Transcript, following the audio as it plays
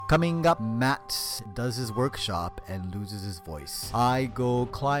Coming up, Matt does his workshop and loses his voice. I go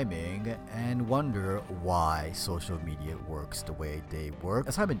climbing and wonder why social media works the way they work.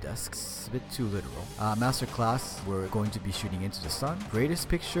 Assignment desks, a bit too literal. Masterclass, we're going to be shooting into the sun. Greatest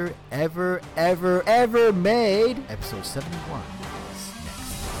picture ever made. Episode 71 is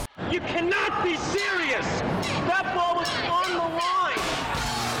next. You cannot be serious! That ball was on the line!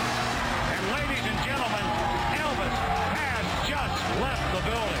 And ladies and gentlemen, Elvis has just left the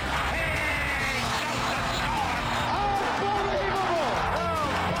building. Hey, Joseph Storm! Unbelievable!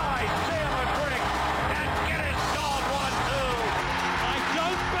 Oh, my, Taylor Drake, and get his dog one, too. I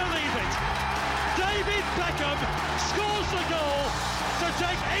don't believe it! David Beckham scores the goal to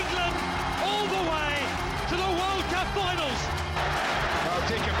take England all the way to the World Cup finals! I'll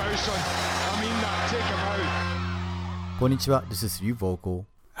take him out, son. I mean that, take him out. Konnichiwa, this is Ryu Vocal.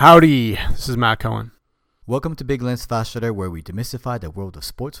 Howdy, this is Matt Cohen. Welcome to Big Lens Fast Shutter, where we demystify the world of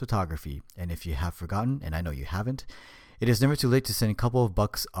sports photography. And if you have forgotten, and I know you haven't, it is never too late to send a couple of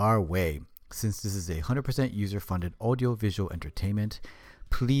bucks our way. Since this is a 100% user-funded audio-visual entertainment,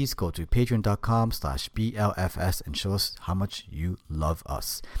 please go to patreon.com/BLFS and show us how much you love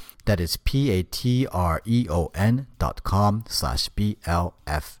us. That is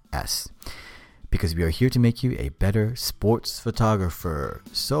patreon.com/BLFS. Because we are here to make you a better sports photographer.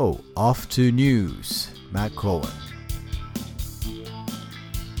 So, off to news. Matt Cohen.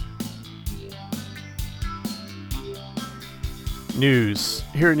 News.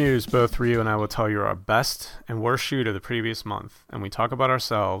 Here at News, both Ryu and I will tell you our best and worst shoot of the previous month. And we talk about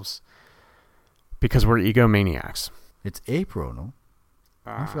ourselves because we're egomaniacs. It's April, no?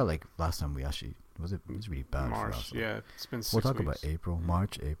 I forgot, like, last time we actually... it was really bad for March, us. yeah. It's been 6 We'll talk weeks. about April,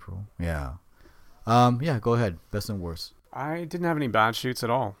 March, April. Yeah. Yeah, go ahead. Best and worst. I didn't have any bad shoots at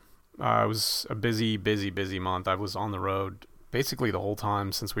all. It was a busy month. I was on the road basically the whole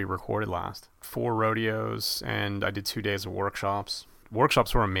time since we recorded last. 4 rodeos, and I did 2 days of workshops.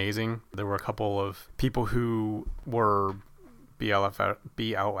 Workshops were amazing. There were a couple of people who were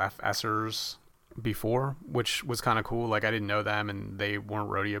BLFSers before, which was kind of cool. Like, I didn't know them, and they weren't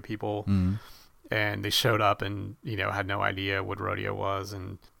rodeo people. And they showed up and, had no idea what rodeo was.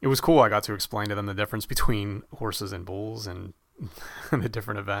 And it was cool. I got to explain to them the difference between horses and bulls and the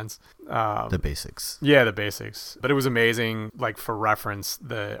different events. The basics. Yeah, the basics. But it was amazing. Like, for reference,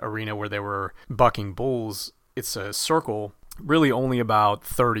 the arena where they were bucking bulls, it's a circle really only about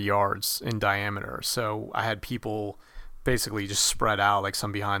 30 yards in diameter. So I had people basically just spread out, like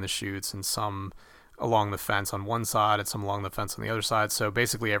some behind the chutes and some along the fence on one side and some along the fence on the other side. So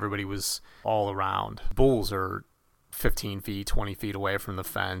basically everybody was all around. Bulls are 15 feet, 20 feet away from the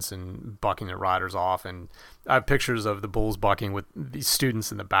fence and bucking their riders off. And I have pictures of the bulls bucking with these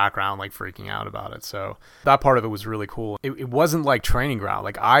students in the background, like freaking out about it. So that part of it was really cool. It wasn't like training ground.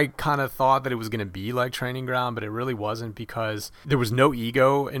 Like, I kind of thought that it was going to be like training ground, but it really wasn't, because there was no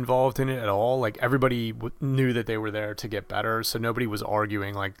ego involved in it at all. Like, everybody knew that they were there to get better. So nobody was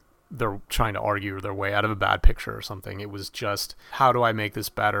arguing like they're trying to argue their way out of a bad picture or something. It was just, how do I make this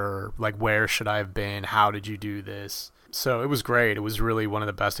better? Like, where should I have been? How did you do this? So it was great. It was really one of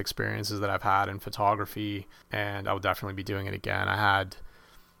the best experiences that I've had in photography, and I will definitely be doing it again. I had,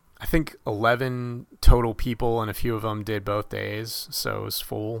 I think, 11 total people, and a few of them did both days, so it was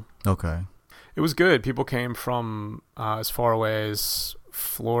full. Okay. It was good. People came from as far away as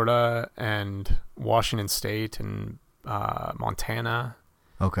Florida and Washington State and Montana.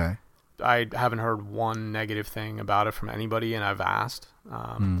 Okay. I haven't heard one negative thing about it from anybody, and I've asked.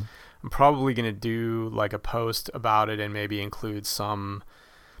 I'm probably going to do like a post about it and maybe include some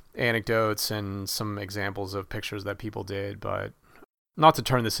anecdotes and some examples of pictures that people did, but not to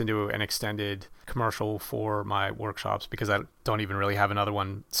turn this into an extended commercial for my workshops, because I don't even really have another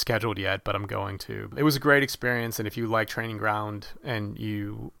one scheduled yet, but I'm going to. It was a great experience, and if you like training ground and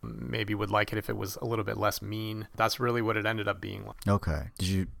you maybe would like it if it was a little bit less mean, that's really what it ended up being like. Okay. Did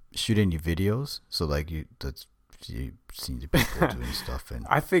you shoot any videos? So, like, you seen the people doing stuff, and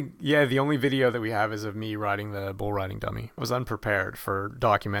I think, yeah, the only video that we have is of me riding the bull riding dummy. I was unprepared for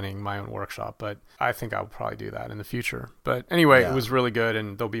documenting my own workshop, but I think I'll probably do that in the future. But anyway, It was really good,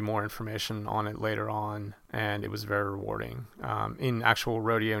 and there'll be more information on it later on, and it was very rewarding. In actual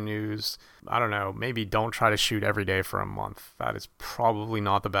rodeo news, I don't know, maybe don't try to shoot every day for a month. That is probably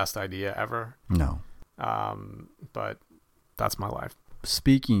not the best idea ever. No. But that's my life.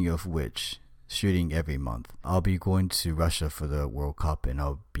 Speaking of which, shooting every month, I'll be going to Russia for the World Cup, and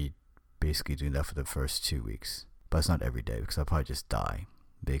I'll be basically doing that for the first 2 weeks. But it's not every day, because I'll probably just die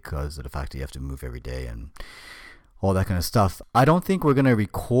because of the fact that you have to move every day and all that kind of stuff. I don't think we're gonna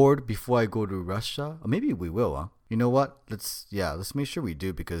record before I go to Russia. Or maybe we will, huh? You know what? Let's make sure we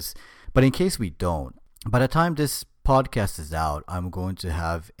do, but in case we don't, by the time this podcast is out, I'm going to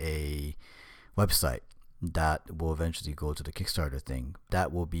have a website that will eventually go to the Kickstarter thing.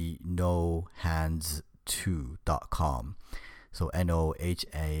 That will be nohands2.com. So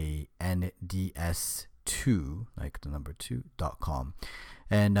NOHANDS2, like the number 2.com.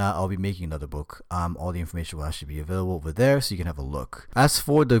 And I'll be making another book. All the information will actually be available over there, so you can have a look. As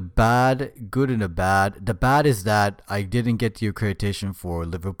for the bad, good and the bad is that I didn't get the accreditation for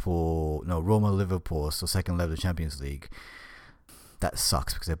Roma Liverpool, so second leg of the Champions League. That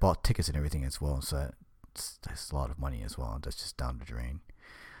sucks because I bought tickets and everything as well, so that's a lot of money as well. That's just down the drain.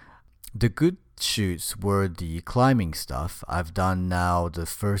 The good shoots were the climbing stuff. I've done now the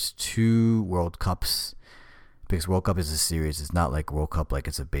first 2 World Cups, because World Cup is a series. It's not like World Cup like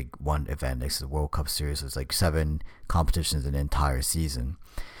it's a big one event. It's a World Cup series. So it's like 7 competitions in an entire season.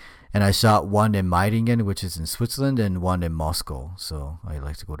 And I shot one in Meidingen, which is in Switzerland, and one in Moscow. So I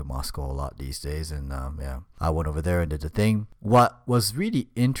like to go to Moscow a lot these days. And I went over there and did the thing. What was really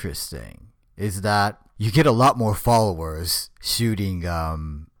interesting is that you get a lot more followers shooting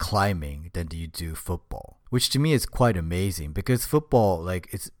climbing than you do football, which to me is quite amazing, because football, like,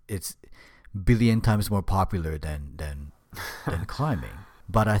 it's billion times more popular than climbing.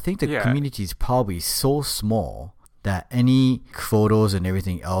 But I think the community is probably so small that any photos and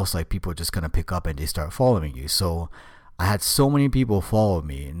everything else, like, people just kind of pick up and they start following you. So I had so many people follow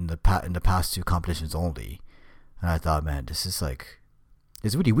me in the past 2 competitions only, and I thought, man, this is like,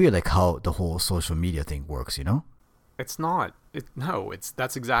 it's really weird, like how the whole social media thing works, you know? It's not.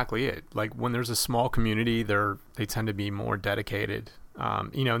 That's exactly it. Like, when there's a small community, they tend to be more dedicated.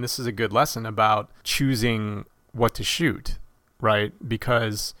 And this is a good lesson about choosing what to shoot, right?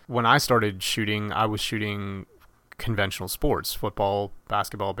 Because when I started shooting, I was shooting conventional sports: football,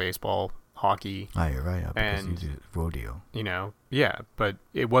 basketball, baseball, hockey. Oh, you're right. Because you do rodeo. But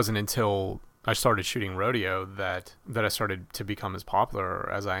it wasn't until I started shooting rodeo that I started to become as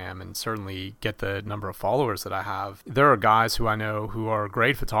popular as I am, and certainly get the number of followers that I have. There are guys who I know who are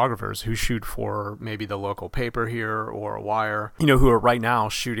great photographers who shoot for maybe the local paper here or Wire, who are right now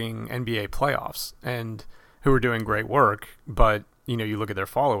shooting NBA playoffs and who are doing great work. But, you look at their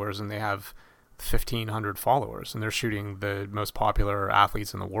followers and they have 1,500 followers and they're shooting the most popular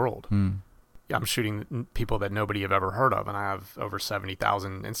athletes in the world. I'm shooting people that nobody have ever heard of, and I have over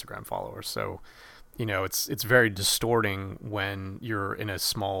 70,000 Instagram followers. So, it's very distorting when you're in a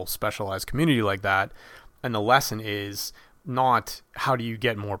small, specialized community like that. And the lesson is not how do you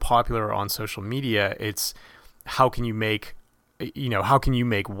get more popular on social media. It's how can you make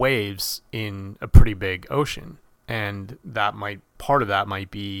waves in a pretty big ocean, and part of that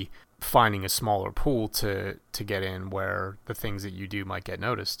might be finding a smaller pool to get in, where the things that you do might get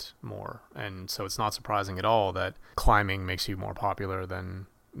noticed more. And so it's not surprising at all that climbing makes you more popular than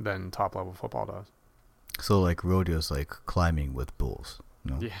top level football does. So like rodeo's like climbing with bulls.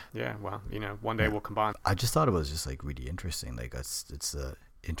 Yeah. Well, one day we'll combine. I just thought it was just like really interesting. Like it's a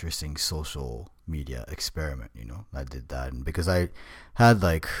interesting social media experiment. I did that, and because I had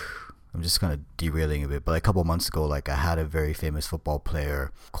like, I'm just kind of derailing a bit, but a couple months ago, like, I had a very famous football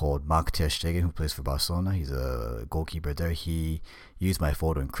player called Mark ter Stegen, who plays for Barcelona. He's a goalkeeper there. He used my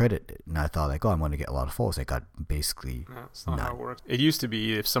photo and credit it, and I thought, like, I'm going to get a lot of followers. I got basically that's not how it works. It used to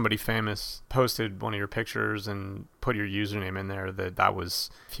be if somebody famous posted one of your pictures and put your username in there, that was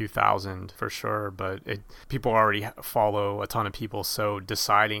a few thousand for sure. But people already follow a ton of people, so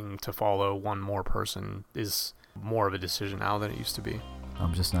deciding to follow one more person is more of a decision now than it used to be.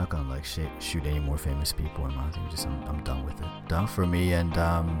 I'm just not gonna like shoot any more famous people in my thing. I'm done with it. Done for me. And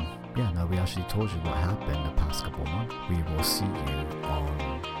now we actually told you what happened the past couple of months. We will see you on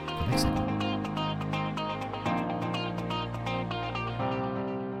the next episode.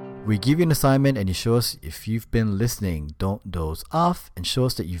 We give you an assignment and you show us if you've been listening. Don't doze off, and show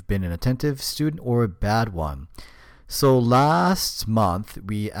us that you've been an attentive student or a bad one. So last episode,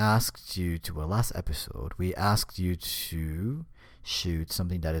 we asked you to shoot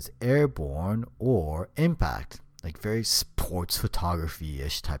something that is airborne or impact, like very sports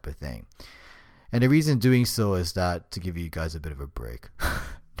photography-ish type of thing. And the reason doing so is that to give you guys a bit of a break.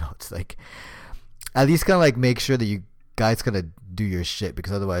 No, it's like at least kind of like make sure that you guys kind of do your shit,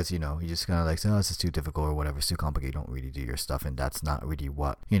 because otherwise, you just kind of like say, oh, this is too difficult or whatever, it's too complicated, you don't really do your stuff, and that's not really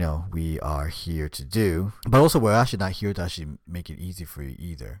what, we are here to do. But also, we're actually not here to actually make it easy for you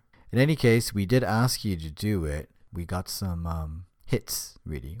either. In any case, we did ask you to do it. We got some hits,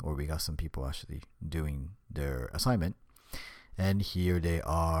 really, or we got some people actually doing their assignment, and here they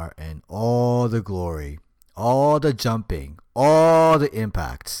are in all the glory. all the jumping, all the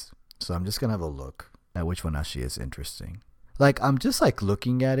impacts. So I'm just gonna have a look at which one actually is interesting. Like, I'm just like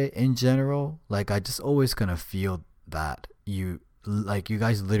looking at it in general. Like, I just always gonna feel that you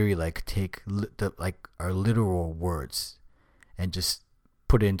guys literally like take our literal words and just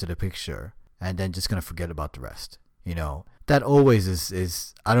put it into the picture, and then just gonna forget about the rest. You know, that always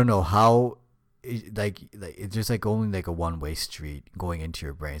is I don't know how. Like it's just like only like a one-way street going into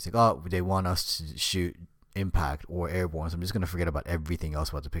your brain. It's like, oh, they want us to shoot impact or airborne, so I'm just gonna forget about everything else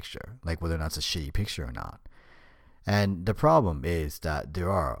about the picture, like whether or not it's a shitty picture or not. And the problem is that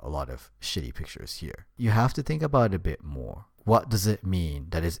there are a lot of shitty pictures here. You have to think about it a bit more. What does it mean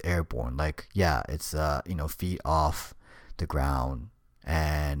that it's airborne? Like, yeah, it's feet off the ground,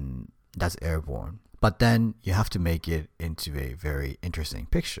 and that's airborne. But then you have to make it into a very interesting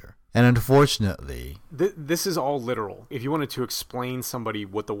picture. And unfortunately, this is all literal. If you wanted to explain somebody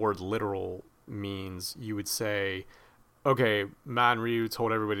what the word literal means, you would say, okay, Matt and Ryu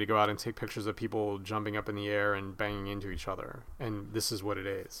told everybody to go out and take pictures of people jumping up in the air and banging into each other, and this is what it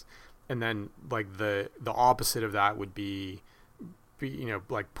is. And then like the opposite of that would be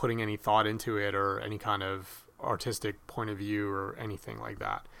like putting any thought into it or any kind of artistic point of view or anything like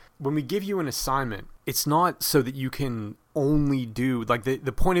that. When we give you an assignment, it's not so that you can only do, like,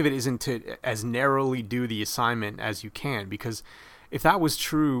 the point of it isn't to as narrowly do the assignment as you can, because if that was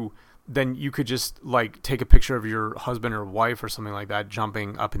true, then you could just like take a picture of your husband or wife or something like that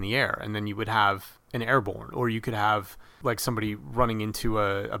jumping up in the air, and then you would have an airborne, or you could have like somebody running into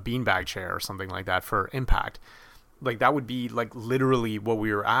a beanbag chair or something like that for impact. Like, that would be like literally what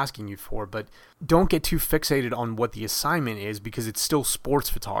we were asking you for. But don't get too fixated on what the assignment is, because it's still sports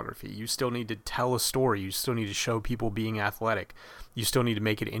photography. You still need to tell a story. You still need to show people being athletic. You still need to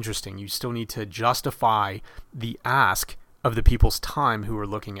make it interesting. You still need to justify the ask of the people's time who are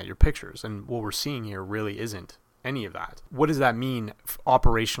looking at your pictures. And what we're seeing here really isn't any of that. What does that mean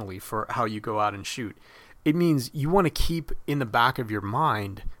operationally for how you go out and shoot? It means you want to keep in the back of your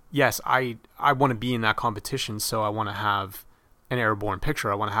mind, yes, I want to be in that competition, so I want to have an airborne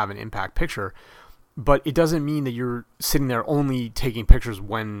picture. I want to have an impact picture. But it doesn't mean that you're sitting there only taking pictures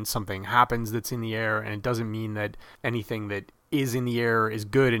when something happens that's in the air, and it doesn't mean that anything that is in the air is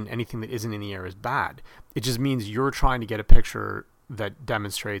good and anything that isn't in the air is bad. It just means you're trying to get a picture that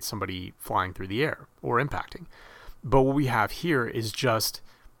demonstrates somebody flying through the air or impacting. But what we have here is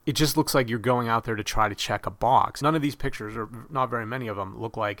it just looks like you're going out there to try to check a box. None of these pictures, or not very many of them,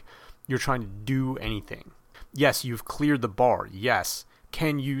 look like you're trying to do anything. Yes, you've cleared the bar. Yes.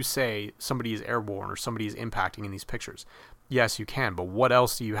 Can you say somebody is airborne or somebody is impacting in these pictures? Yes, you can. But what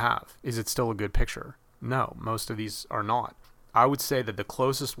else do you have? Is it still a good picture? No, most of these are not. I would say that the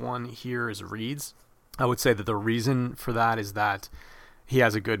closest one here is Reed's. I would say that the reason for that is that he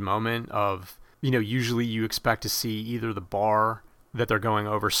has a good moment of, usually you expect to see either the bar that they're going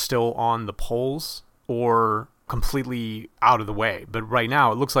over still on the poles or completely out of the way. But right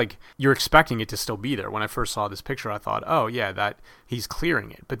now it looks like you're expecting it to still be there. When I first saw this picture, I thought, oh yeah, that he's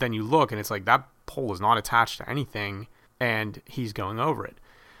clearing it. But then you look and it's like that pole is not attached to anything and he's going over it.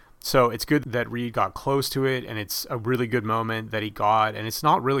 So it's good that Reed got close to it, and it's a really good moment that he got, and it's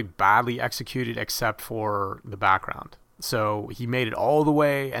not really badly executed except for the background. So he made it all the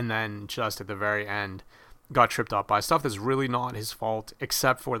way, and then just at the very end got tripped up by stuff that's really not his fault,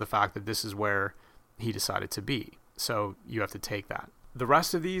 except for the fact that this is where he decided to be. So you have to take that. The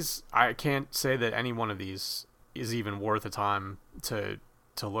rest of these, I can't say that any one of these is even worth the time to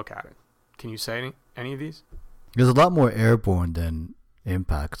look at it. Can you say any of these? There's a lot more airborne than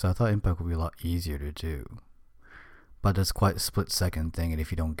impact, so I thought impact would be a lot easier to do. But it's quite a split-second thing, and if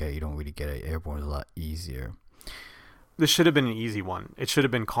you don't get it, you don't really get it. Airborne is a lot easier. This should have been an easy one. It should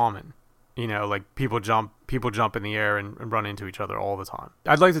have been common. Like people jump in the air and run into each other all the time.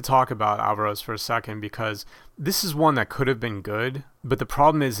 I'd like to talk about Alvarez for a second, because this is one that could have been good, but the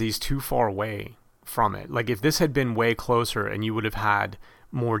problem is he's too far away from it. Like, if this had been way closer and you would have had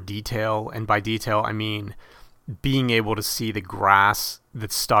more detail, and by detail I mean being able to see the grass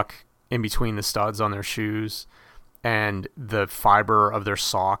that's stuck in between the studs on their shoes and the fiber of their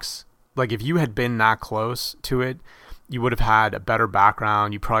socks. Like, if you had been that close to it, you would have had a better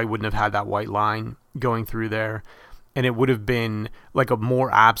background. You probably wouldn't have had that white line going through there. And it would have been like a more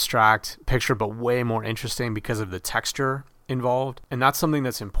abstract picture, but way more interesting because of the texture involved. And that's something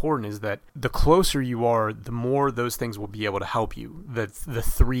that's important, is that the closer you are, the more those things will be able to help you. The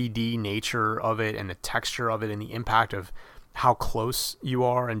 3D nature of it and the texture of it and the impact of how close you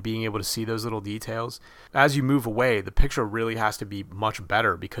are and being able to see those little details. As you move away, the picture really has to be much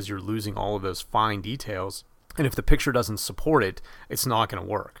better because you're losing all of those fine details. And if the picture doesn't support it, it's not going to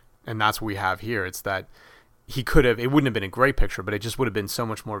work. And that's what we have here. It's that he could have, it wouldn't have been a great picture, but it just would have been so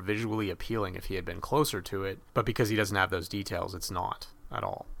much more visually appealing if he had been closer to it. But because he doesn't have those details, it's not at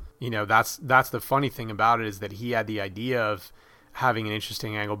all. That's the funny thing about it, is that he had the idea of having an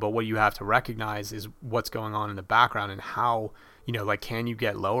interesting angle, but what you have to recognize is what's going on in the background and how, can you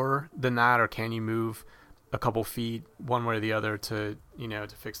get lower than that, or can you move a couple feet one way or the other to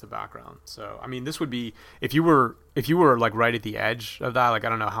fix the background. So this would be, if you were like right at the edge of that, like I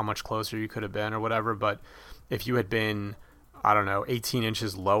don't know how much closer you could have been or whatever, but if you had been, I don't know, 18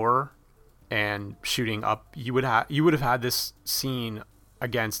 inches lower and shooting up, you would have had this scene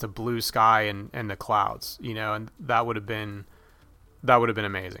against a blue sky and the clouds, and that would have been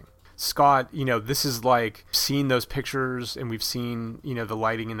amazing. Scott, this is like seeing those pictures, and we've seen, the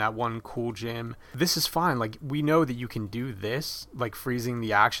lighting in that one cool gym. This is fine. Like, we know that you can do this, like freezing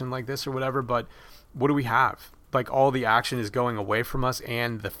the action like this or whatever, but what do we have? Like, all the action is going away from us,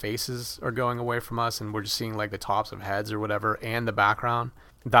 and the faces are going away from us, and we're just seeing like the tops of heads or whatever, and the background.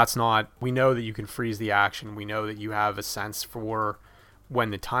 We know that you can freeze the action. We know that you have a sense for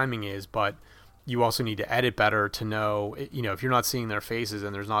when the timing is, but you also need to edit better to know, if you're not seeing their faces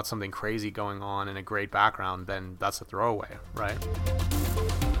and there's not something crazy going on in a great background, then that's a throwaway, right?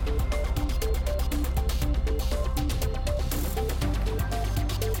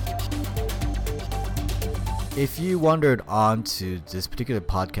 If you wandered onto this particular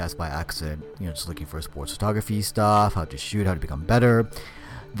podcast by accident, just looking for sports photography stuff, how to shoot, how to become better,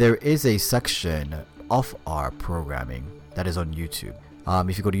 there is a section of our programming that is on YouTube.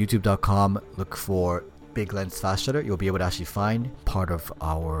 If you go to youtube.com, look for Big Lens Fast Shutter, you'll be able to actually find part of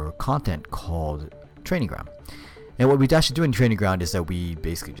our content called Training Ground. And what we actually do in Training Ground is that we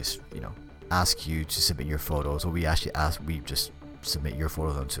basically just, ask you to submit your photos, or we just submit your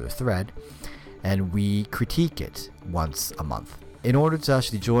photos onto a thread, and we critique it once a month. In order to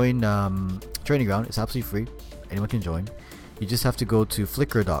actually join Training Ground, it's absolutely free. Anyone can join. You just have to go to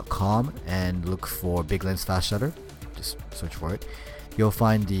flickr.com and look for Big Lens Fast Shutter. Just search for it. You'll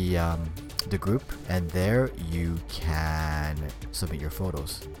find the group, and there you can submit your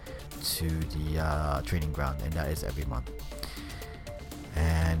photos to the Training Ground, and that is every month.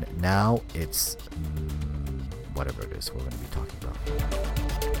 And now it's whatever it is we're going to be talking about.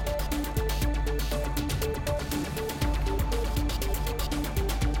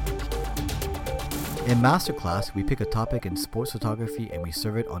 In Masterclass, we pick a topic in sports photography and we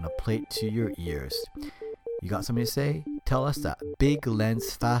serve it on a plate to your ears. You got something to say? Tell us at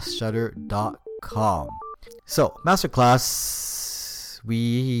biglensfastshutter.com. So, Masterclass,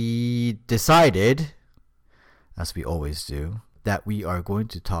 we decided, as we always do, that we are going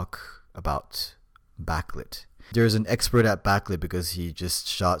to talk about backlit. There's an expert at backlit because he just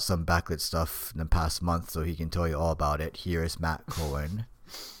shot some backlit stuff in the past month, so he can tell you all about it. Here is Matt Cohen,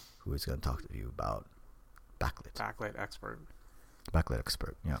 who is going to talk to you about backlit. Backlit expert. Backlit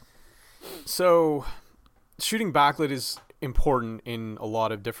expert, yeah. So, shooting backlit is important in a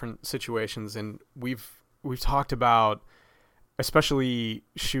lot of different situations, and we've talked about, especially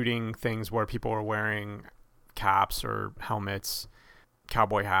shooting things where people are wearing caps or helmets,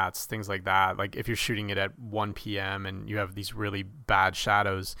 cowboy hats, things like that. Like, if you're shooting it at 1 p.m. and you have these really bad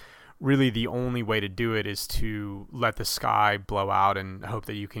shadows, really the only way to do it is to let the sky blow out and hope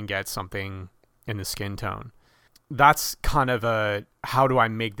that you can get something in the skin tone. That's kind of a, how do I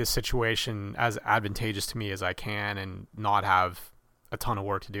make this situation as advantageous to me as I can and not have a ton of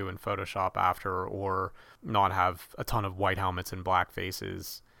work to do in Photoshop after, or not have a ton of white helmets and black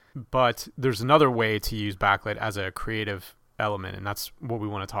faces. But there's another way to use backlit as a creative element, and that's what we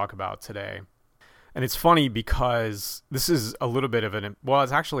want to talk about today. And it's funny because this is a little bit of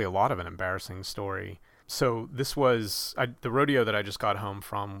it's actually a lot of an embarrassing story. So this was, the rodeo that I just got home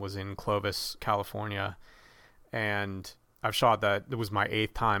from was in Clovis, California. And I've shot that. It was my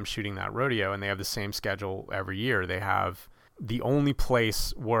 8th time shooting that rodeo, and they have the same schedule every year. They have the only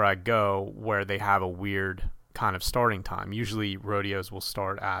place where I go where they have a weird kind of starting time. Usually rodeos will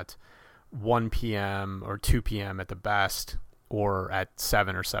start at 1 p.m. or 2 p.m. at the best, or at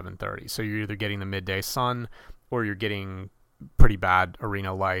 7 or 7:30. So you're either getting the midday sun, or you're getting pretty bad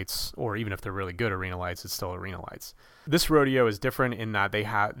arena lights, or even if they're really good arena lights, it's still arena lights. This rodeo is different in that they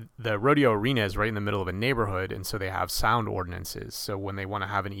have, the rodeo arena is right in the middle of a neighborhood, and so they have sound ordinances. So when they want to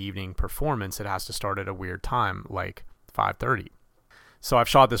have an evening performance, it has to start at a weird time, like 5:30. So I've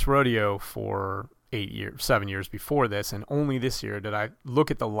shot this rodeo for 7 years before this, and only this year did I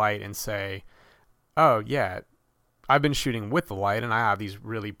look at the light and say, oh yeah, I've been shooting with the light and I have these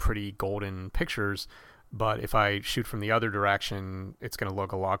really pretty golden pictures, but if I shoot from the other direction, it's going to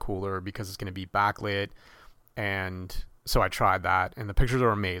look a lot cooler because it's going to be backlit. And so I tried that, and the pictures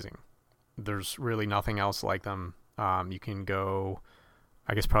are amazing. There's really nothing else like them. You can go,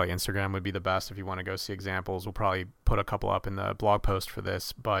 I guess probably Instagram would be the best if you want to go see examples. We'll probably put a couple up in the blog post for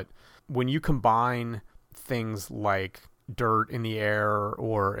this. But when you combine things like dirt in the air,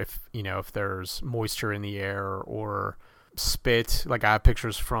 or if there's moisture in the air, or spit, like I have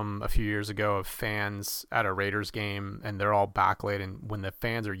pictures from a few years ago of fans at a Raiders game, and they're all backlit, and when the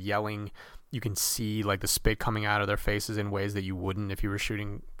fans are yelling, you can see like the spit coming out of their faces in ways that you wouldn't if you were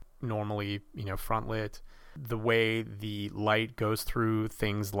shooting normally, front lit. The way the light goes through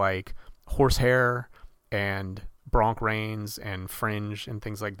things like horsehair and bronc reins and fringe and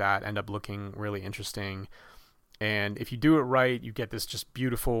things like that end up looking really interesting. And if you do it right, you get this just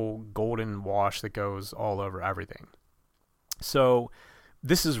beautiful golden wash that goes all over everything. So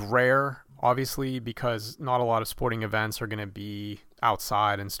this is rare, obviously, because not a lot of sporting events are going to be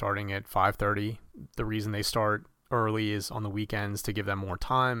outside and starting at 5:30. The reason they start early is on the weekends to give them more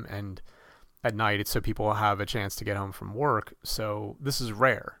time, and at night it's so people have a chance to get home from work. So this is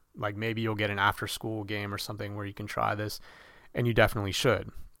rare. Like maybe you'll get an after school game or something where you can try this, and you definitely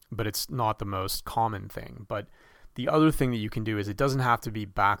should, but it's not the most common thing. But the other thing that you can do is it doesn't have to be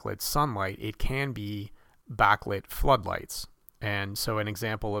backlit sunlight. It can be backlit floodlights. And so an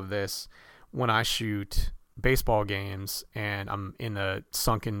example of this, when I shoot baseball games and I'm in a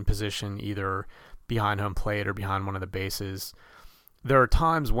sunken position, either behind home plate or behind one of the bases, there are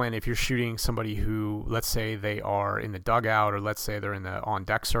times when if you're shooting somebody who, let's say they are in the dugout, or let's say they're in the on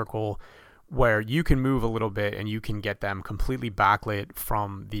deck circle, where you can move a little bit and you can get them completely backlit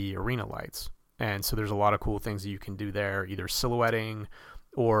from the arena lights. And so there's a lot of cool things that you can do there, either silhouetting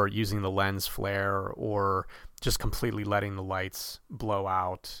or using the lens flare, or just completely letting the lights blow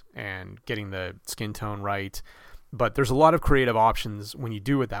out and getting the skin tone right. But there's a lot of creative options when you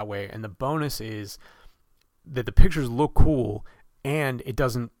do it that way. And the bonus is that the pictures look cool and it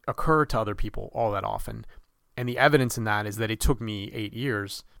doesn't occur to other people all that often. And the evidence in that is that it took me 8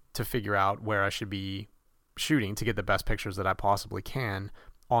 years to figure out where I should be shooting to get the best pictures that I possibly can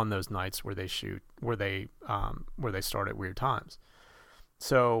on those nights where they start at weird times.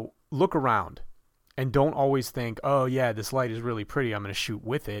 So look around and don't always think, oh yeah, this light is really pretty, I'm going to shoot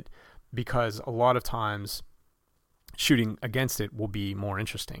with it, because a lot of times shooting against it will be more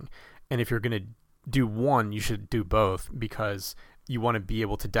interesting. And if you're going to do one, you should do both, because you want to be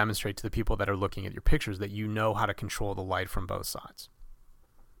able to demonstrate to the people that are looking at your pictures that you know how to control the light from both sides.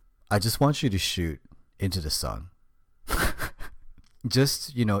 I just want you to shoot into the sun.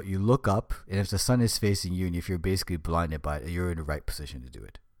 Just, you look up, and if the sun is facing you and if you're basically blinded by it, you're in the right position to do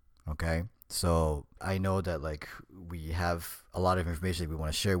it. Okay? So I know that like we have a lot of information we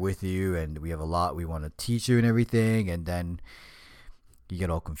want to share with you, and we have a lot we want to teach you and everything, and then you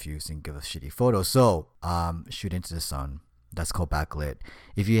get all confused and give us shitty photos. So shoot into the sun. That's called backlit.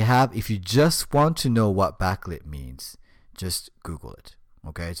 If you just want to know what backlit means, just Google it.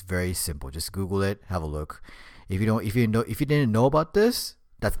 Okay, it's very simple. Just Google it, have a look. If you didn't know about this,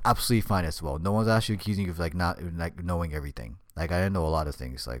 that's absolutely fine as well. No one's actually accusing you of like not like knowing everything. Like I didn't know a lot of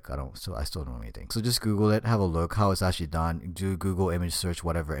things. Like I still don't know anything. So just Google it, have a look how it's actually done. Do Google image search,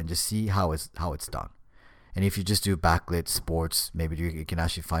 whatever, and just see how it's done. And if you just do backlit sports, maybe you can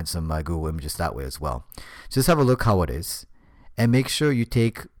actually find some Google images that way as well. Just have a look how it is, and make sure you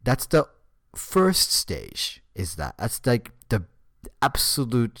take. That's the first stage. That's like the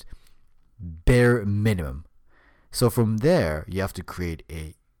absolute bare minimum. So from there, you have to create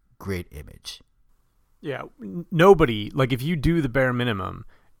a great image. Yeah, nobody, like if you do the bare minimum,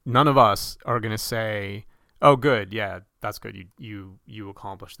 none of us are going to say, oh, good, yeah, that's good, you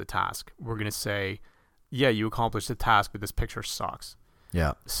accomplished the task. We're going to say, yeah, you accomplished the task, but this picture sucks.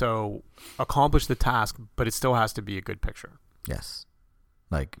 Yeah. So accomplish the task, but it still has to be a good picture. Yes.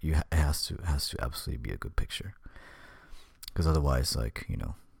 Like it has to absolutely be a good picture. Because otherwise, like,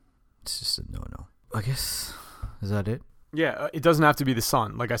 it's just a no-no. I guess... Is that it? Yeah, it doesn't have to be the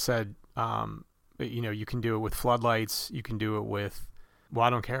sun. Like I said, you can do it with floodlights. You can do it with, well, I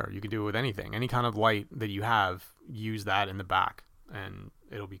don't care. You can do it with anything. Any kind of light that you have, use that in the back, and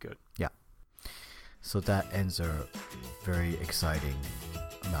it'll be good. Yeah. So that ends our very exciting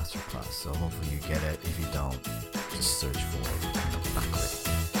masterclass. So hopefully you get it. If you don't, just search for backlit.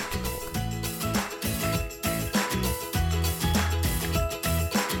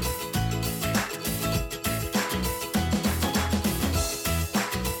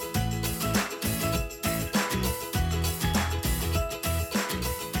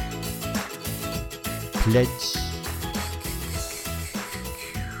 Pledge.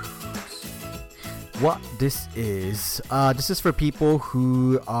 What this is for people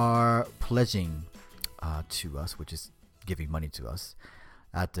who are pledging to us, which is giving money to us.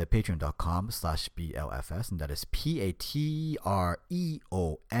 at patreon.com/BLFS, and that is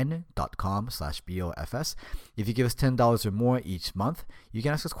patreon.com/BLFS. If you give us $10 or more each month, you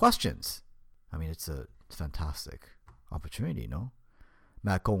can ask us questions. I mean, it's a fantastic opportunity, no?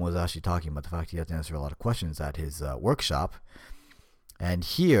 Matt Cohen was actually talking about the fact he had to answer a lot of questions at his workshop. And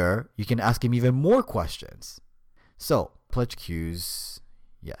here, you can ask him even more questions. So, pledge cues,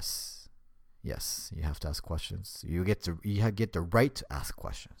 yes. Yes, you have to ask questions. You get the right to ask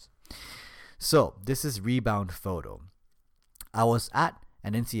questions. So, this is Rebound Photo. I was at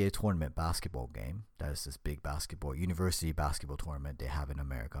an NCAA tournament basketball game. That is this big university basketball tournament they have in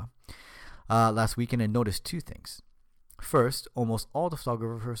America. Last weekend, I noticed two things. First, almost all the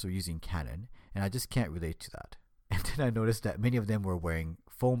photographers were using Canon, and I just can't relate to that. And then I noticed that many of them were wearing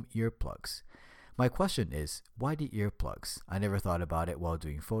foam earplugs. My question is, why the earplugs? I never thought about it while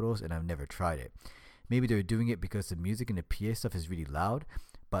doing photos, and I've never tried it. Maybe they're doing it because the music and the PA stuff is really loud,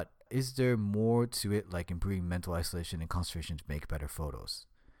 but is there more to it, like improving mental isolation and concentration to make better photos?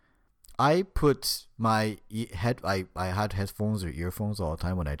 I put my I had headphones or earphones all the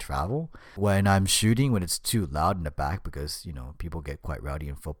time when I travel. When I'm shooting, when it's too loud in the back, because people get quite rowdy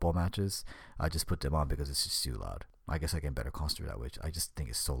in football matches, I just put them on because it's just too loud. I guess I can better concentrate that way. I just think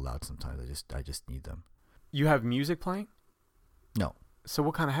it's so loud sometimes. I just need them. You have music playing? No. So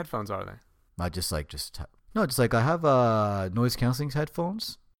what kind of headphones are they? I I have noise cancelling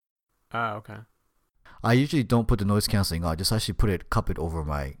headphones. Oh, okay. I usually don't put the noise cancelling on. I just actually cup it over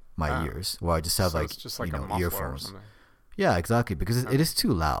my ears, where I just have it's just like a earphones. Yeah, exactly, because it is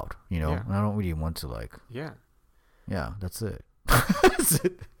too loud, and I don't really want to Yeah, that's it. That's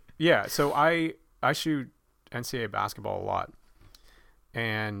it. Yeah, so I shoot NCAA basketball a lot,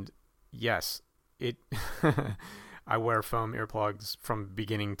 and yes, I wear foam earplugs from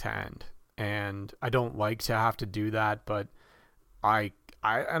beginning to end, and I don't like to have to do that, but I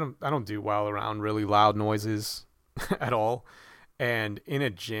don't do well around really loud noises at all. And in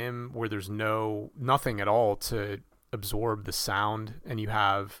a gym where there's nothing at all to absorb the sound, and you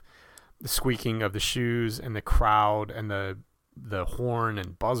have the squeaking of the shoes and the crowd and the horn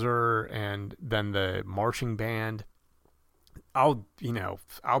and buzzer and then the marching band, I'll be in a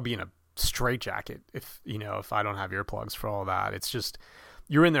straitjacket if I don't have earplugs for all that. It's just,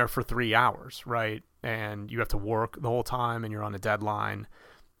 you're in there for 3 hours, right? And you have to work the whole time, and you're on a deadline,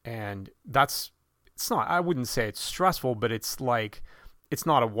 and I wouldn't say it's stressful, but it's not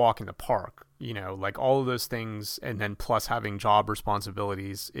a walk in the park, like all of those things. And then plus having job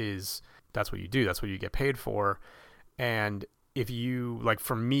responsibilities that's what you do. That's what you get paid for. And if you,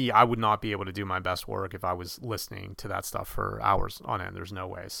 for me, I would not be able to do my best work if I was listening to that stuff for hours on end. There's no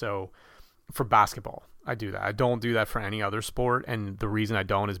way. So for basketball, I do that. I don't do that for any other sport. And the reason I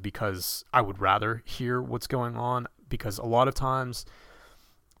don't is because I would rather hear what's going on, because a lot of times,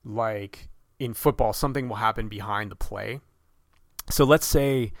 in football, something will happen behind the play. So let's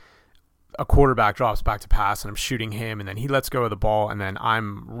say a quarterback drops back to pass and I'm shooting him, and then he lets go of the ball, and then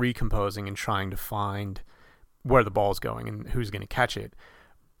I'm recomposing and trying to find where the ball is going and who's going to catch it.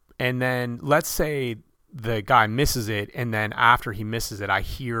 And then let's say the guy misses it, and then after he misses it, I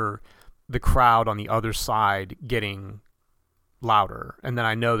hear the crowd on the other side getting louder, and then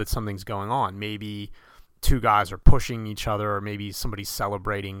I know that something's going on. Maybe two guys are pushing each other, or maybe somebody's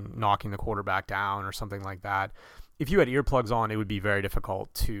celebrating knocking the quarterback down or something like that. If you had earplugs on, it would be very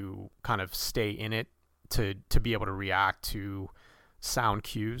difficult to kind of stay in it, to be able to react to sound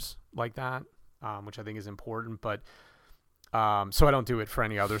cues like that, which I think is important. But so I don't do it for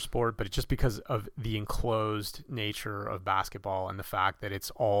any other sport, but it's just because of the enclosed nature of basketball and the fact that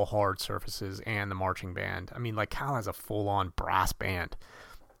it's all hard surfaces and the marching band. I mean, Cal has a full-on brass band.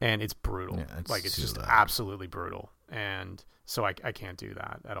 And it's brutal. Yeah, it's just absolutely brutal. And so I can't do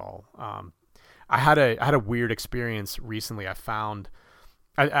that at all. I had a weird experience recently.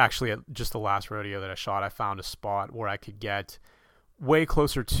 Actually, at just the last rodeo that I shot, I found a spot where I could get way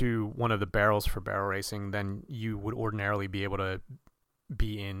closer to one of the barrels for barrel racing than you would ordinarily be able to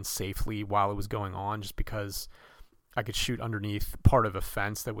be in safely while it was going on, just because I could shoot underneath part of a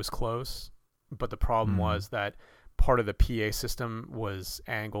fence that was close. But the problem was that part of the PA system was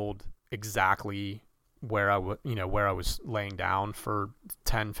angled exactly where I was laying down for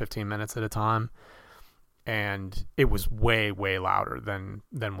 10, 15 minutes at a time. And it was way, way louder than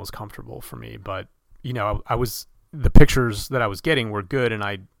was comfortable for me. But, the pictures that I was getting were good, and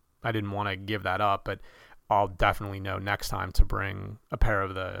I didn't want to give that up, but I'll definitely know next time to bring a pair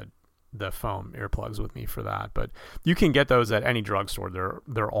of the foam earplugs with me for that. But you can get those at any drugstore.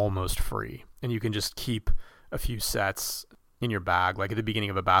 They're almost free, and you can just keep a few sets in your bag. Like at the beginning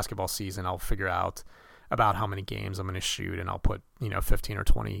of a basketball season, I'll figure out about how many games I'm going to shoot, and I'll put 15 or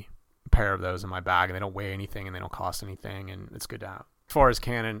 20 pair of those in my bag, and they don't weigh anything and they don't cost anything, and it's good to have. As far as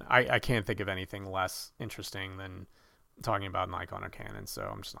Canon, I can't think of anything less interesting than talking about Nikon or Canon, so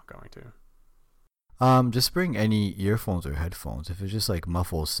I'm just not going to. Just bring any earphones or headphones. If it's just like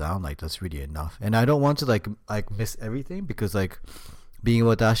muffled sound, like that's really enough. And I don't want to like miss everything, because like being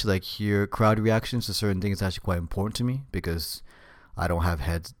able to actually like hear crowd reactions to certain things is actually quite important to me, because I don't have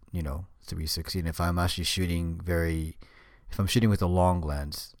heads, 360. And if I'm actually shooting if I'm shooting with a long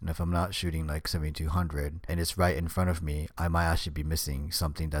lens, and if I'm not shooting like 7200 and it's right in front of me, I might actually be missing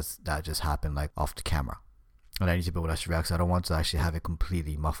something that just happened like off the camera. And I need to be able to actually react, so I don't want to actually have it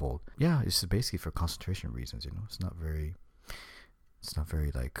completely muffled. Yeah, it's basically for concentration reasons, It's not very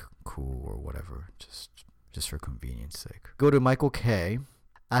like cool or whatever, just for convenience sake. Go to Michael K.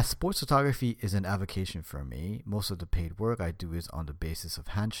 As sports photography is an avocation for me, most of the paid work I do is on the basis of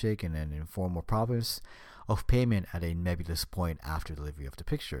handshake and an informal promise of payment at a nebulous point after delivery of the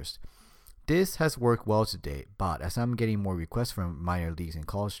pictures. This has worked well to date, but as I'm getting more requests from minor leagues and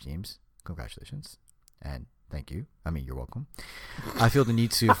college teams, congratulations, and thank you. I mean, you're welcome. I feel the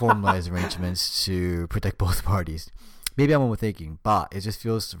need to formalize arrangements to protect both parties. Maybe I'm overthinking, but it just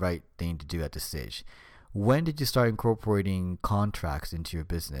feels the right thing to do at this stage. When did you start incorporating contracts into your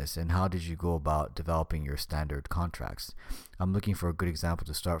business, and how did you go about developing your standard contracts? I'm looking for a good example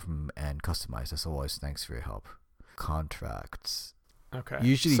to start from and customize. As always, thanks for your help. Contracts. Okay.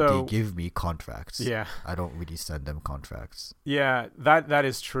 Usually they give me contracts. Yeah. I don't really send them contracts. Yeah, that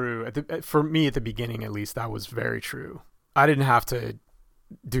is true. For me, at the beginning, at least, that was very true. I didn't have to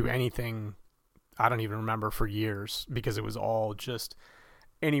do anything, I don't even remember, for years, because it was all just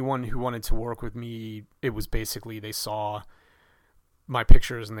anyone who wanted to work with me. It was basically, they saw my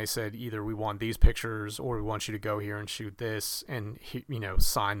pictures and they said, either we want these pictures or we want you to go here and shoot this and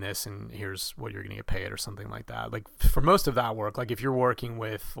sign this, and here's what you're going to get paid, or something like that. Like, for most of that work, like if you're working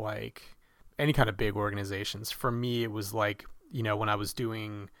with like any kind of big organizations, for me it was like, when I was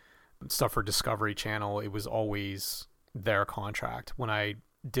doing stuff for Discovery Channel, it was always their contract. When I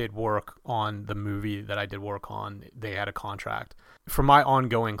did work on the movie that I did work on, they had a contract. For my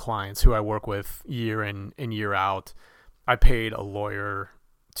ongoing clients who I work with year in and year out, I paid a lawyer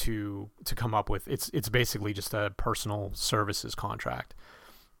to come up with, it's basically just a personal services contract.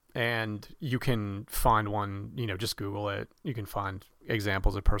 And you can find one, just Google it. You can find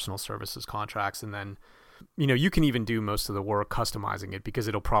examples of personal services contracts, and then you can even do most of the work customizing it, because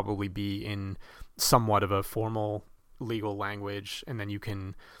it'll probably be in somewhat of a formal legal language, and then you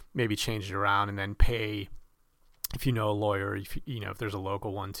can maybe change it around and then pay, if you know a lawyer, if there's a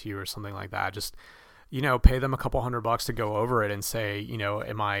local one to you or something like that, just pay them a couple $100 to go over it and say,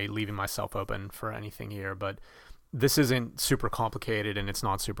 am I leaving myself open for anything here? But this isn't super complicated and it's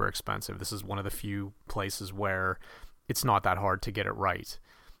not super expensive. This is one of the few places where it's not that hard to get it right.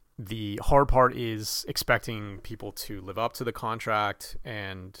 The hard part is expecting people to live up to the contract,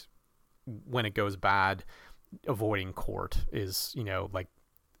 and when it goes bad, avoiding court is, like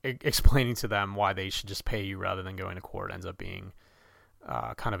explaining to them why they should just pay you rather than going to court ends up being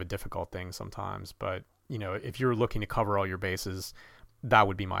kind of a difficult thing sometimes. But, if you're looking to cover all your bases, that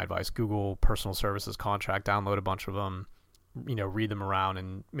would be my advice. Google personal services contract, download a bunch of them, read them around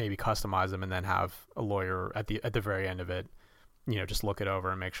and maybe customize them, and then have a lawyer at the very end of it, just look it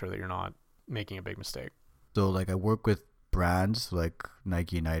over and make sure that you're not making a big mistake. So like I work with brands like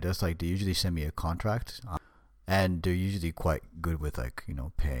Nike and Adidas, like they usually send me a contract, and they're usually quite good with like,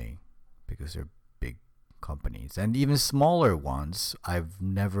 paying, because they're big companies. And even smaller ones, I've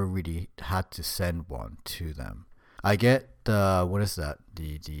never really had to send one to them. I get the, what is that?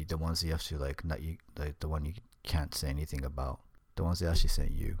 The ones you have to like, not you, like the one you can't say anything about. The ones they actually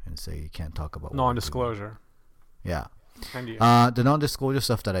send you and say you can't talk about. Non-disclosure. Yeah. The non-disclosure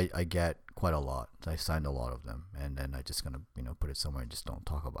stuff that I get quite a lot. I signed a lot of them, and then I just gonna put it somewhere and just don't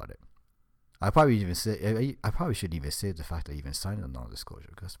talk about it. I probably shouldn't even say the fact that I even signed a non-disclosure.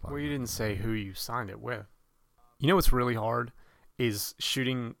 Well, you didn't say who you signed it with. What's really hard is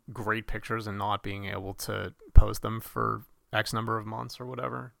shooting great pictures and not being able to post them for X number of months or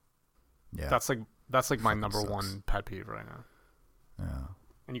whatever. Yeah, that's like my number one pet peeve right now. Yeah,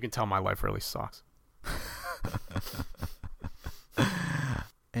 and you can tell my life really sucks.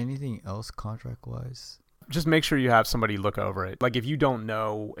 Anything else contract-wise? Just make sure you have somebody look over it. Like if you don't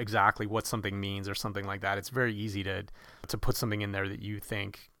know exactly what something means or something like that, it's very easy to put something in there that you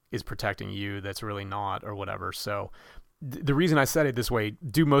think is protecting you that's really not, or whatever. So the reason I said it this way,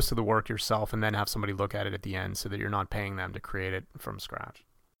 do most of the work yourself and then have somebody look at it at the end, so that you're not paying them to create it from scratch.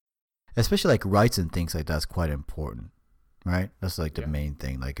 Especially like rights and things like that's quite important. right? That's like the Yeah. main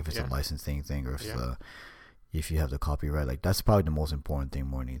thing. Like if it's Yeah. a licensing thing or Yeah. if you have the copyright, like that's probably the most important thing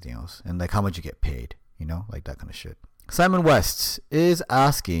more than anything else. And like how much you get paid, like that kind of shit. Simon West is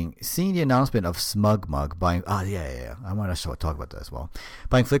asking, seeing the announcement of SmugMug buying, I want to talk about that as well.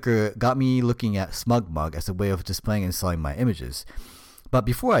 Buying Flickr got me looking at SmugMug as a way of displaying and selling my images. But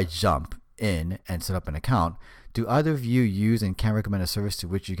before I jump in and set up an account, do either of you use and can recommend a service to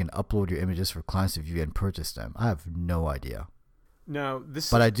which you can upload your images for clients to view and purchase them? I have no idea. No,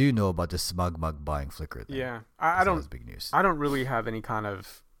 But I do know about the SmugMug buying Flickr thing. Yeah, I don't. That's big news. I don't really have any kind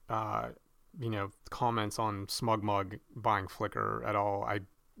of comments on SmugMug buying Flickr at all. I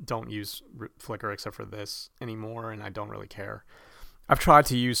don't use Flickr except for this anymore, and I don't really care. I've tried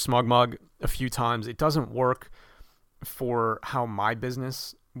to use SmugMug a few times. It doesn't work for how my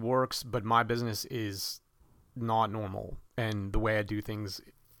business works, but my business is not normal, and the way I do things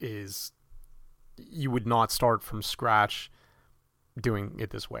is you would not start from scratch doing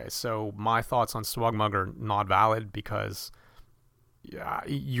it this way. So my thoughts on SmugMug are not valid because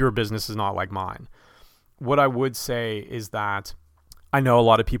your business is not like mine. What I would say is that I know a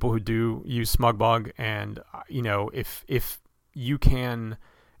lot of people who do use SmugMug, and if you can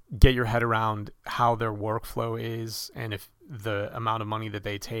get your head around how their workflow is, and if the amount of money that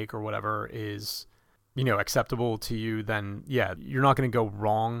they take or whatever is acceptable to you, then yeah, you're not going to go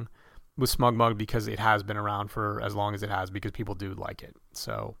wrong with SmugMug because it has been around for as long as it has, because people do like it.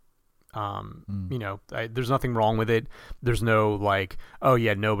 So there's nothing wrong with it. There's no like, oh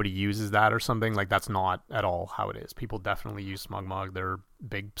yeah, nobody uses that or something. Like, that's not at all how it is. People definitely use SmugMug. They're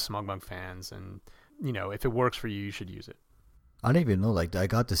big SmugMug fans, and if it works for you, you should use it. I don't even know. Like, I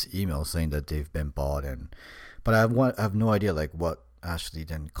got this email saying that they've been bought, but I have no idea like what actually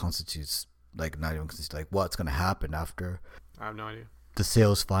then constitutes, like not even constitutes, like what's gonna happen after. I have no idea. The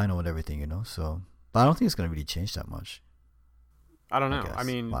sales final and everything, So, but I don't think it's gonna really change that much. I don't know. I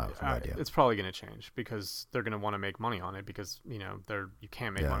mean, no idea. It's probably going to change because they're going to want to make money on it, because you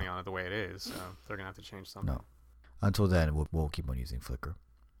can't make money on it the way it is, so they're going to have to change something. No, until then we'll keep on using Flickr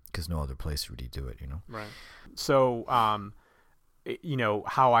because no other place really do it. Right. So, how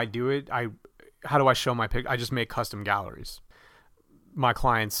I do it, how do I show my pic? I just make custom galleries. My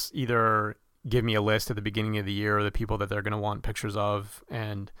clients either give me a list at the beginning of the year of the people that they're going to want pictures of,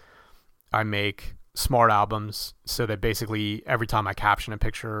 and I make smart albums so that basically every time I caption a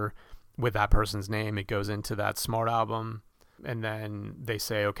picture with that person's name, it goes into that smart album, and then they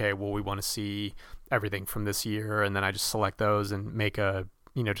say, okay, well, we want to see everything from this year, and then I just select those and make a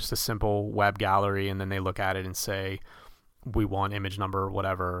just a simple web gallery, and then they look at it and say, we want image number or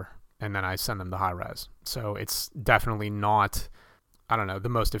whatever, and then I send them the high res. So it's definitely not, I don't know, the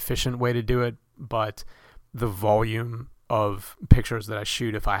most efficient way to do it, but the volume of pictures that I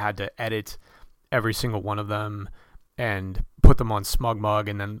shoot, if I had to edit every single one of them and put them on SmugMug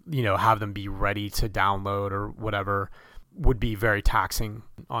and then have them be ready to download or whatever, would be very taxing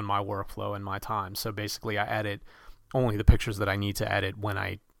on my workflow and my time. So basically I edit only the pictures that I need to edit when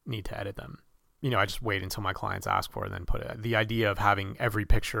I need to edit them. I just wait until my clients ask for it and then put it. The idea of having every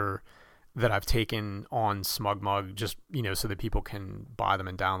picture that I've taken on SmugMug just so that people can buy them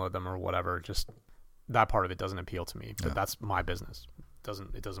and download them or whatever, just that part of it doesn't appeal to me. But that's my business.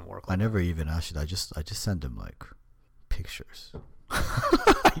 It doesn't work like I never even asked you. I just send them like pictures.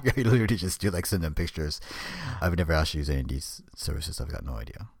 I literally just do like send them pictures. I've never asked you to use any of these services. I've got no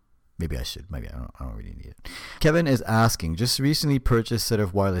idea. Maybe I should. Maybe I don't really need it. Kevin is asking, just recently purchased a set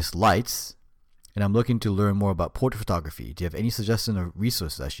of wireless lights, and I'm looking to learn more about portrait photography. Do you have any suggestions or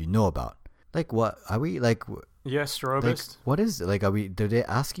resources that you know about? Like what are we like? Yeah, Strobist. Like, what is it? Like? Are they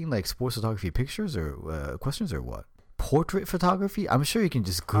asking like sports photography pictures or questions or what? Portrait photography? I'm sure you can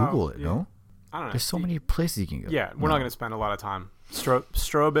just Google it. Yeah. No, I don't know. there's so many places you can go. Yeah, we're not going to spend a lot of time.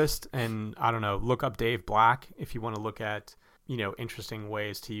 Strobist, and I don't know. Look up Dave Black if you want to look at interesting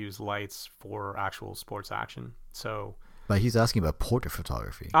ways to use lights for actual sports action. So. But he's asking about portrait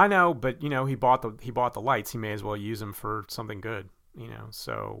photography. I know, but he bought the lights. He may as well use them for something good.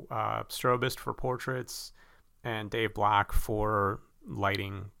 So Strobist for portraits, and Dave Black for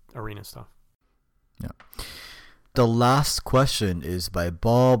lighting arena stuff. Yeah. The last question is by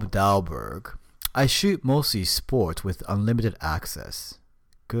Bob Dalberg. I shoot mostly sports with unlimited access.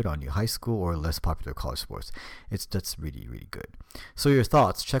 Good on you. High school or less popular college sports. That's really, really good. So your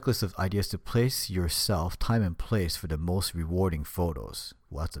thoughts, checklist of ideas to place yourself, time and place for the most rewarding photos.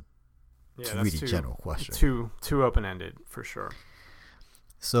 Well, that's a really general question. Too open-ended for sure.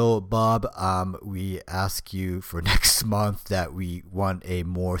 So Bob, we ask you for next month that we want a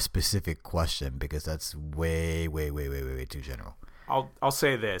more specific question because that's way too general. I'll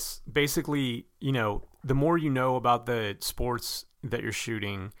say this. Basically, the more you know about the sports that you're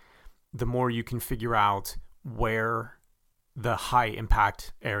shooting, the more you can figure out where the high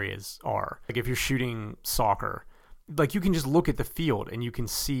impact areas are. Like if you're shooting soccer, like you can just look at the field and you can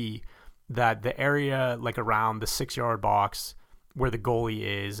see that the area like around the 6-yard box where the goalie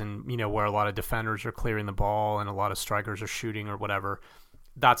is, and where a lot of defenders are clearing the ball and a lot of strikers are shooting or whatever,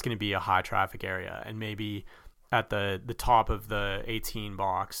 that's going to be a high traffic area. And maybe at the top of the 18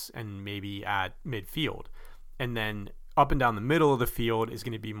 box and maybe at midfield. And then up and down the middle of the field is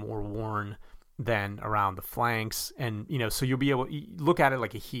going to be more worn than around the flanks. And, so you'll be able to look at it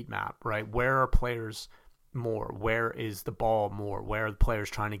like a heat map, right? Where are players more? Where is the ball more? Where are the players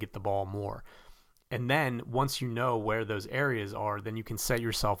trying to get the ball more? And then once you know where those areas are, then you can set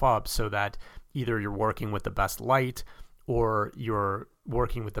yourself up so that either you're working with the best light, or you're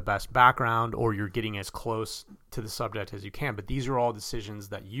working with the best background, or you're getting as close to the subject as you can. But these are all decisions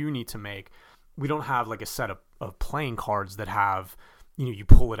that you need to make. We don't have like a set of playing cards that have, you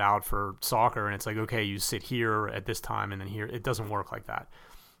pull it out for soccer and it's like, okay, you sit here at this time and then here. It doesn't work like that.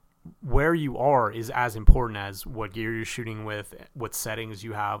 Where you are is as important as what gear you're shooting with, what settings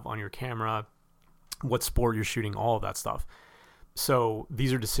you have on your camera, what sport you're shooting, all of that stuff. So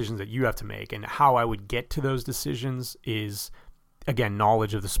these are decisions that you have to make. And how I would get to those decisions is, again,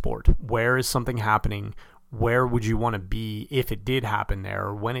 knowledge of the sport. Where is something happening? Where would you want to be if it did happen there,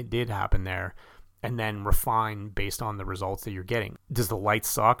 or when it did happen there? And then refine based on the results that you're getting. Does the light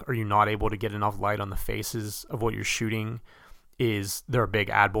suck? Are you not able to get enough light on the faces of what you're shooting? Is there a big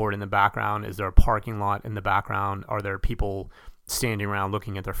ad board in the background? Is there a parking lot in the background? Are there people standing around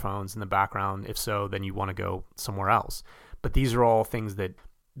looking at their phones in the background? If so, then you want to go somewhere else. But these are all things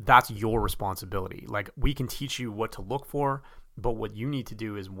that's your responsibility. Like, we can teach you what to look for, but what you need to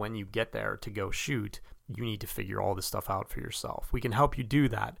do is when you get there to go shoot, you need to figure all this stuff out for yourself. We can help you do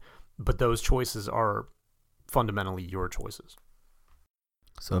that, but those choices are fundamentally your choices.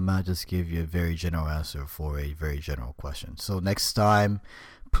 So Matt just gave you a very general answer for a very general question. So next time,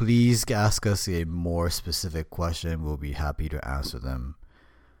 please ask us a more specific question. We'll be happy to answer them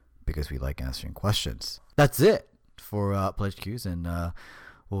because we like answering questions. That's it for Pledge Qs, and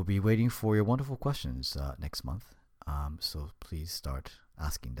we'll be waiting for your wonderful questions next month. So please start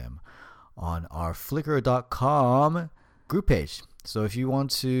asking them on our Flickr.com group page. So if you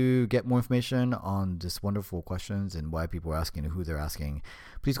want to get more information on this wonderful questions and why people are asking and who they're asking,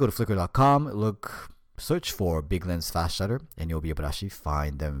 please go to Flickr.com, search for Big Lens Fast Shutter, and you'll be able to actually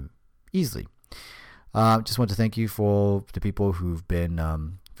find them easily. Just want to thank you for the people who've been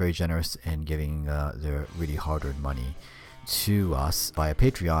very generous in giving their really hard-earned money to us via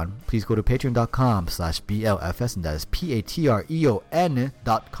Patreon. Please go to patreon.com/BLFS, and that is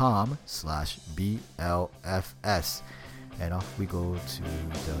patreon.com/BLFS. And off we go to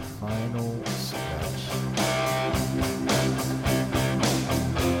the final stretch.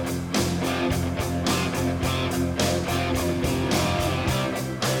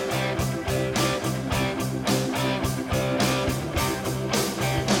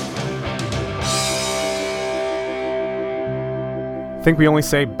 Think we only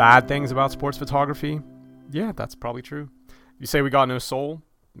say bad things about sports photography? Yeah, that's probably true. You say we got no soul?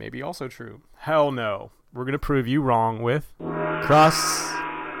 Maybe also true. Hell no. We're going to prove you wrong with Cross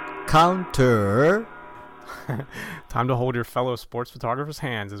Counter. Time to hold your fellow sports photographers'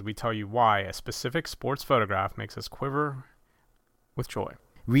 hands as we tell you why a specific sports photograph makes us quiver with joy.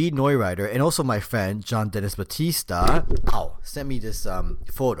 Reed Neurider and also my friend John Dennis Batista sent me this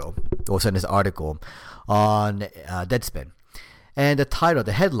photo, or sent this article on Deadspin. And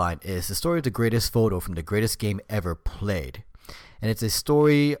the headline is "The Story of the Greatest Photo from the Greatest Game Ever Played." And it's a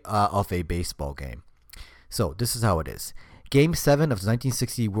story of a baseball game. So this is how it is. Game 7 of the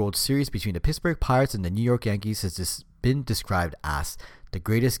 1960 World Series between the Pittsburgh Pirates and the New York Yankees has been described as the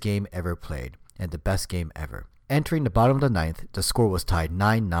greatest game ever played and the best game ever. Entering the bottom of the ninth, the score was tied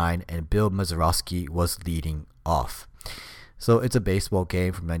 9-9 and Bill Mazeroski was leading off. So it's a baseball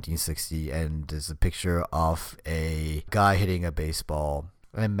game from 1960, and there's a picture of a guy hitting a baseball,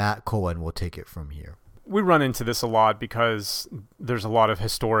 and Matt Cohen will take it from here. We run into this a lot because there's a lot of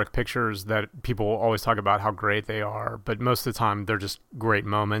historic pictures that people always talk about how great they are, but most of the time they're just great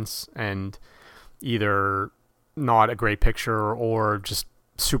moments and either not a great picture or just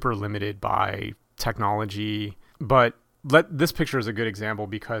super limited by technology. But this picture is a good example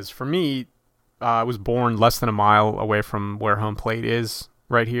because for me, I was born less than a mile away from where home plate is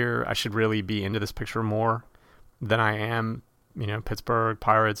right here. I should really be into this picture more than I am. Pittsburgh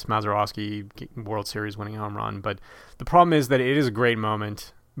Pirates, Mazeroski, World Series winning home run. But the problem is that it is a great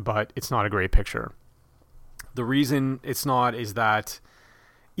moment, but it's not a great picture. The reason it's not is that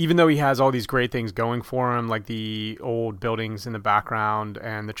even though he has all these great things going for him, like the old buildings in the background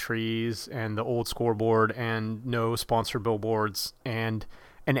and the trees and the old scoreboard and no sponsor billboards and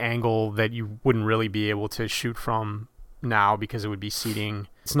an angle that you wouldn't really be able to shoot from now because it would be seating,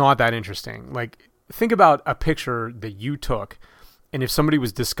 it's not that interesting. Like, think about a picture that you took, and if somebody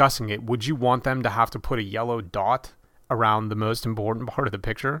was discussing it, would you want them to have to put a yellow dot around the most important part of the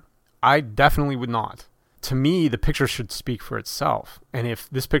picture? I definitely would not. To me, the picture should speak for itself. And if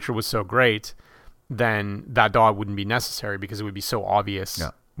this picture was so great, then that dot wouldn't be necessary because it would be so obvious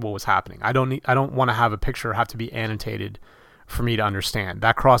what was happening. I don't want to have a picture have to be annotated for me to understand.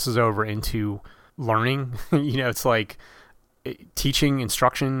 That crosses over into learning. It's like teaching,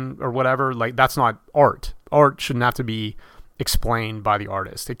 instruction, or whatever. Like, that's not art. Art shouldn't have to be explained by the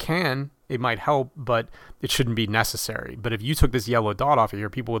artist. It might help, but it shouldn't be necessary. But if you took this yellow dot off of here,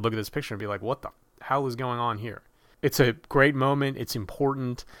 people would look at this picture and be like, what the hell is going on here? It's a great moment. It's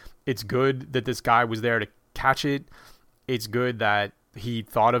important. It's good that this guy was there to catch it. It's good that he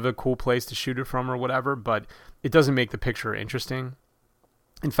thought of a cool place to shoot it from or whatever, but it doesn't make the picture interesting.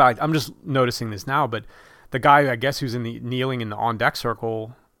 In fact, I'm just noticing this now, but the guy, I guess, who's kneeling in the on-deck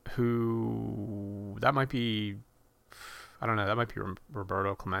circle, that might be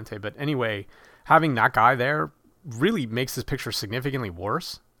Roberto Clemente. But anyway, having that guy there really makes this picture significantly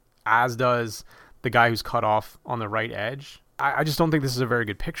worse, as does the guy who's cut off on the right edge. I just don't think this is a very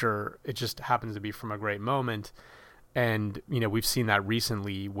good picture. It just happens to be from a great moment. And, we've seen that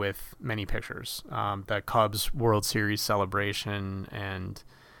recently with many pictures. The Cubs World Series celebration and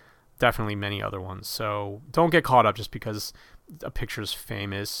definitely many other ones. So don't get caught up just because a picture's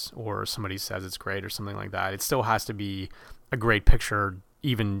famous or somebody says it's great or something like that. It still has to be a great picture,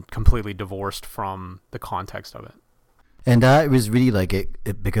 even completely divorced from the context of it. And that was really like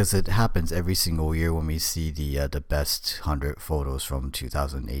it because it happens every single year when we see the best 100 photos from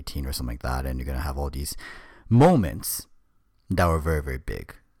 2018 or something like that, and you're gonna have all these moments that were very, very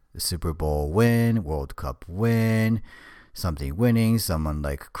big. The Super Bowl win, World Cup win, something winning, someone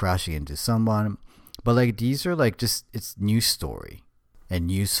like crashing into someone. But like these are like just, it's news story and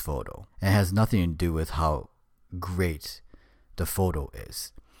news photo. And it has nothing to do with how great the photo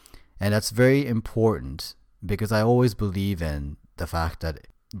is. And that's very important because I always believe in the fact that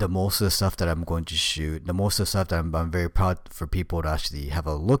the most of the stuff that I'm going to shoot, the most of the stuff that I'm very proud for people to actually have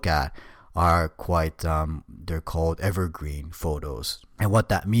a look at are quite, they're called evergreen photos. And what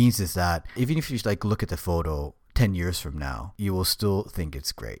that means is that even if you like look at the photo 10 years from now, you will still think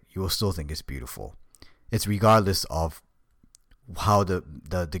it's great. You will still think it's beautiful. It's regardless of how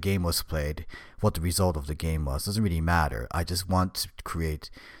the game was played, what the result of the game was. It doesn't really matter. I just want to create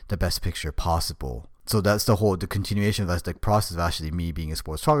the best picture possible. So that's the continuation of that, the process of actually me being a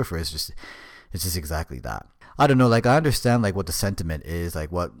sports photographer is just, it's just exactly that. I don't know, like I understand like what the sentiment is,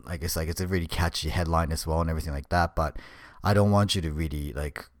 like what, I guess like it's a really catchy headline as well and everything like that, but I don't want you to really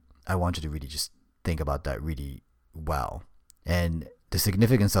I want you to really just think about that really well. And the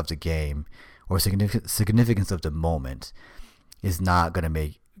significance of the game or significance of the moment is not going to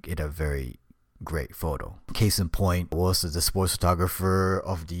make it a very great photo. Case in point was the sports photographer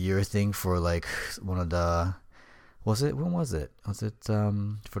of the year thing for like one of the, when was it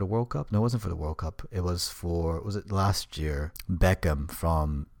for the World Cup? No, it wasn't for the World Cup. It was it last year? Beckham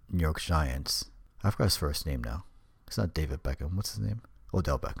from New York Giants. I forgot his first name now. It's not David Beckham. What's his name?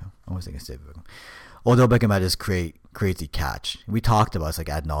 Odell Beckham. I always think it's David Beckham. Odell Beckham had this crazy catch. We talked about it like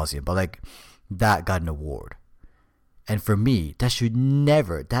ad nauseum, but like that got an award. And for me, that's such a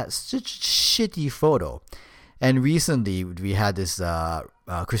shitty photo. And recently we had this,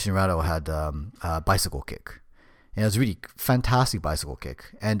 Cristiano Ronaldo had a bicycle kick. And it was a really fantastic bicycle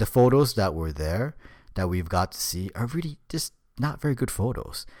kick. And the photos that were there that we've got to see are really just not very good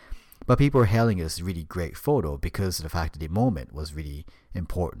photos. But people are hailing it as a really great photo because of the fact that the moment was really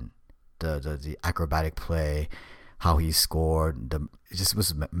important. The acrobatic play, how he scored, it just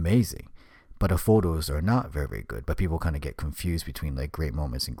was amazing. But the photos are not very, very good. But people kind of get confused between like great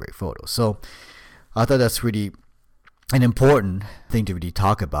moments and great photos. So I thought that's really an important thing to really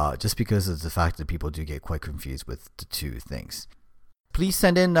talk about, just because of the fact that people do get quite confused with the two things. Please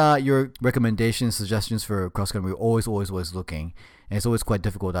send in your recommendations, suggestions for cross-country. We're always looking, and it's always quite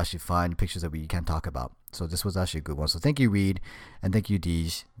difficult to actually find pictures that we can talk about. So this was actually a good one. So thank you, Reed, and thank you,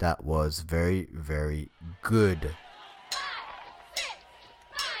 Deej. That was very, very good.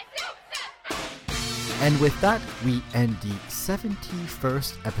 And with that, we end the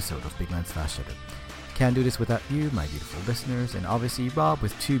 71st episode of Big Lens Fast Shutter. Can't do this without you, my beautiful listeners, and obviously Rob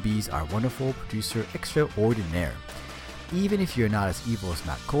with 2 B's, our wonderful producer extraordinaire. Even if you're not as evil as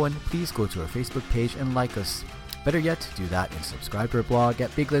Matt Cohen, please go to our Facebook page and like us. Better yet, do that and subscribe to our blog at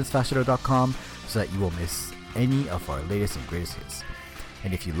biglensfashioner.com so that you won't miss any of our latest and greatest hits.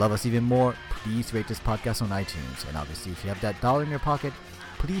 And if you love us even more, please rate this podcast on iTunes. And obviously, if you have that dollar in your pocket,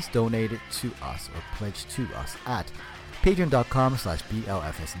 please donate it to us or pledge to us at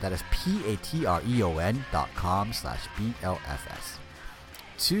patreon.com/BLFS. And that is patreon.com/BLFS.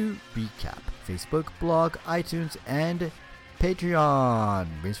 To recap, Facebook, blog, iTunes, and Patreon.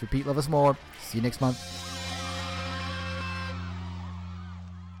 Rinse, repeat, love us more. See you next month.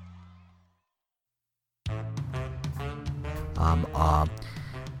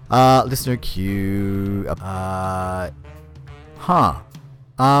 Listener Q.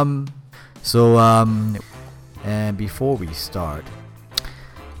 And before we start,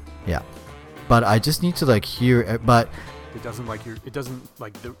 yeah, but I just need to like hear, but it doesn't like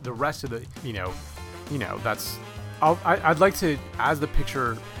the rest of the, that's, I'd like to, as the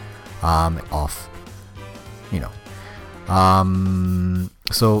picture, off,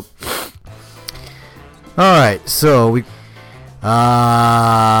 so, all right, so we,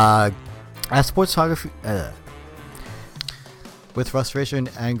 as sports photography, with frustration,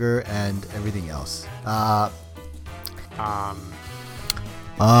 anger, and everything else,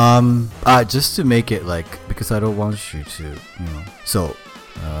 just to make it like, because I don't want you to, so,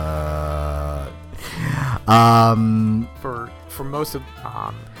 for most of,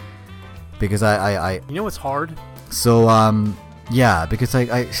 because I it's hard. So, yeah, because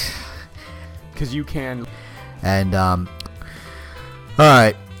I because you can, and,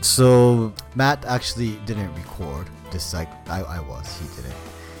 alright, so Matt actually didn't record this, like, he didn't.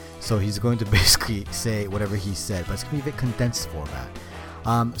 So he's going to basically say whatever he said, but it's going to be a bit condensed format.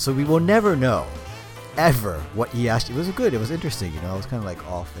 So we will never know, ever, what he actually, it was good, it was interesting, I was kind of like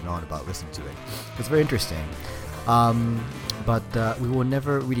off and on about listening to it. It's very interesting. But we will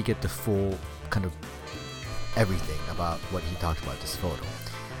never really get the full kind of everything about what he talked about this photo.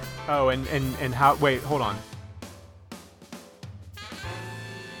 Oh, and how, wait, hold on.